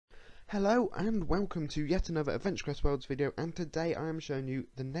Hello and welcome to yet another Adventure Quest Worlds video, and today I am showing you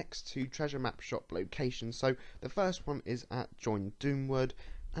the next two treasure map shop locations. So the first one is at Join Doomwood,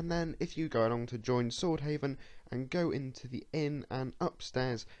 and then if you go along to Join Swordhaven and go into the inn, and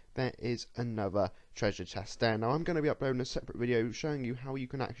upstairs there is another treasure chest there. Now I'm going to be uploading a separate video showing you how you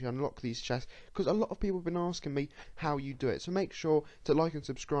can actually unlock these chests, because a lot of people have been asking me how you do it. So make sure to like and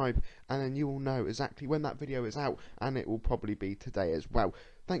subscribe, and then you will know exactly when that video is out, and it will probably be today as well.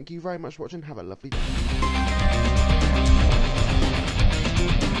 Thank you very much for watching. Have a lovely day.